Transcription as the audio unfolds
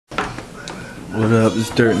What up, it's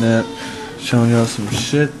DirtNap, showing y'all some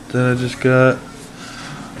shit that I just got.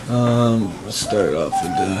 Let's start off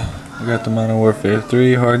with I got the Modern Warfare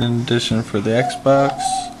 3 Hardened Edition for the Xbox.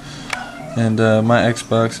 And my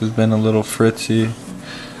Xbox has been a little fritzy.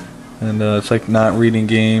 And it's like not reading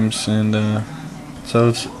games. And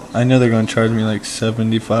so I know they're going to charge me like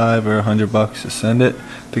 75 or 100 bucks to send it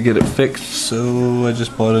to get it fixed. So I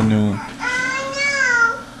just bought a new one.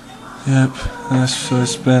 Yep, so I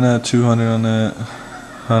spent 200 on that,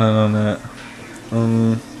 100 on that.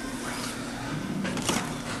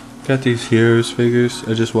 Got these Heroes figures.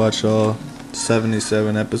 I just watched all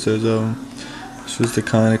 77 episodes of them. This was the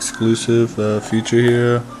Con exclusive Future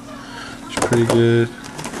Hero. It's pretty good.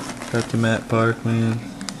 Got the Matt Parkman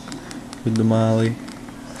with the Molly.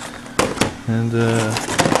 And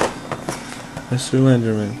Mr.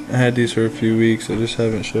 Linderman. I had these for a few weeks, I just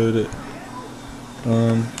haven't showed it.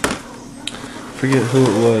 Forget who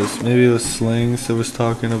it was. Maybe it was Slings that was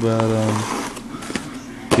talking about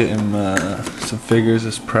getting some figures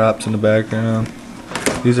as props in the background.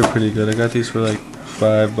 These are pretty good. I got these for like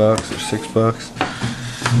 $5 or $6.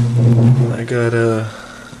 I got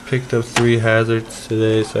picked up 3 hazards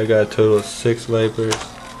today, so I got a total of 6 Vipers.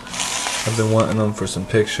 I've been wanting them for some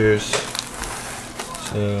pictures.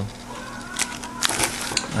 So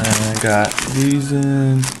I got these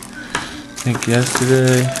in I think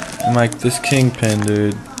yesterday. I'm like, this Kingpin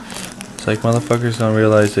dude, it's like motherfuckers don't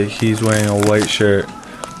realize that he's wearing a white shirt,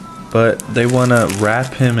 but they want to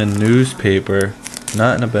wrap him in newspaper,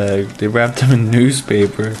 not in a bag. They wrapped him in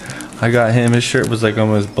newspaper. I got him, his shirt was like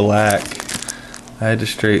almost black. I had to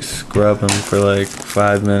straight scrub him for like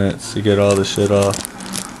 5 minutes to get all the shit off.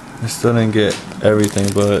 I still didn't get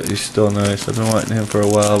everything, but he's still nice. I've been wanting him for a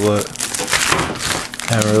while, but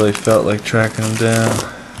I haven't really felt like tracking him down.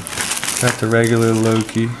 Got the regular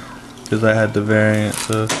Loki, because I had the variant,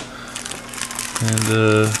 so, and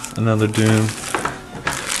another Doom.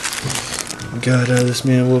 Got this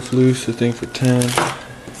man Wolf Loose, I think for 10.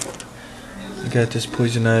 I got this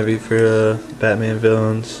Poison Ivy for Batman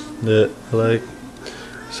villains that I like.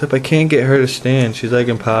 Except I can't get her to stand, she's like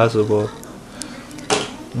impossible.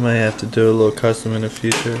 I might have to do a little custom in the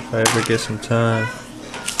future if I ever get some time.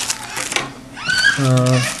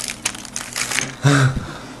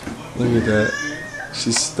 Look at that.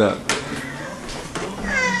 She's stuck.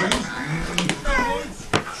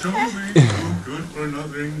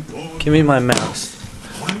 Give me my mouse.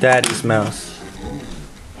 Daddy's mouse.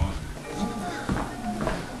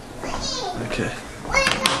 Okay.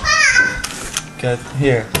 Got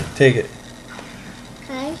here. Take it.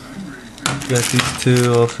 Okay. Got these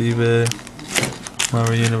 2 off eBay.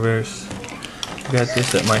 Marvel Universe. Got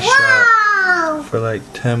this at my shop for like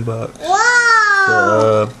 $10.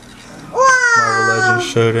 The Marvel Legends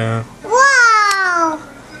Showdown. Wow!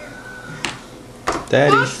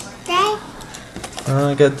 Daddy.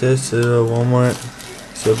 I got this at Walmart.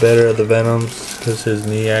 So better at the Venoms because his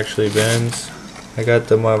knee actually bends. I got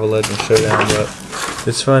the Marvel Legends Showdown, but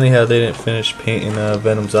it's funny how they didn't finish painting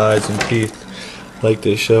Venom's eyes and teeth like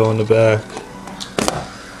they show on the back.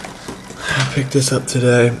 I picked this up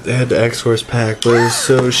today. They had the X-Force pack, but it was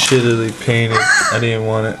so shittily painted. I didn't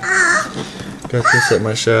want it. Got this at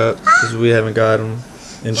my shop because we haven't got him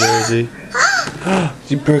in Jersey.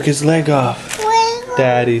 He broke his leg off.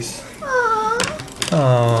 Daddy's.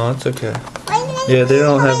 Oh, it's okay. Yeah, they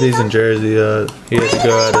don't have these in Jersey. He had to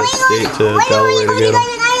go out of state to Delaware to get them.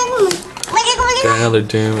 Got another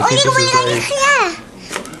Doom. I think this is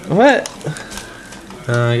like... What?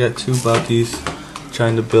 I got 2 Buckies.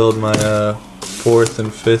 Trying to build my 4th and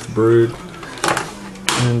 5th brood.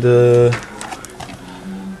 And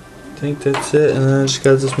I think that's it. And then I just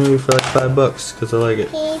got this movie for like $5 because I like it.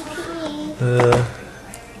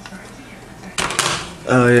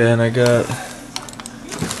 Oh yeah, and I got...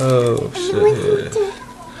 Oh shit,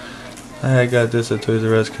 yeah. I got this at Toys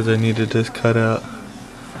R Us because I needed this cut out.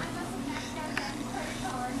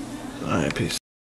 Alright, peace.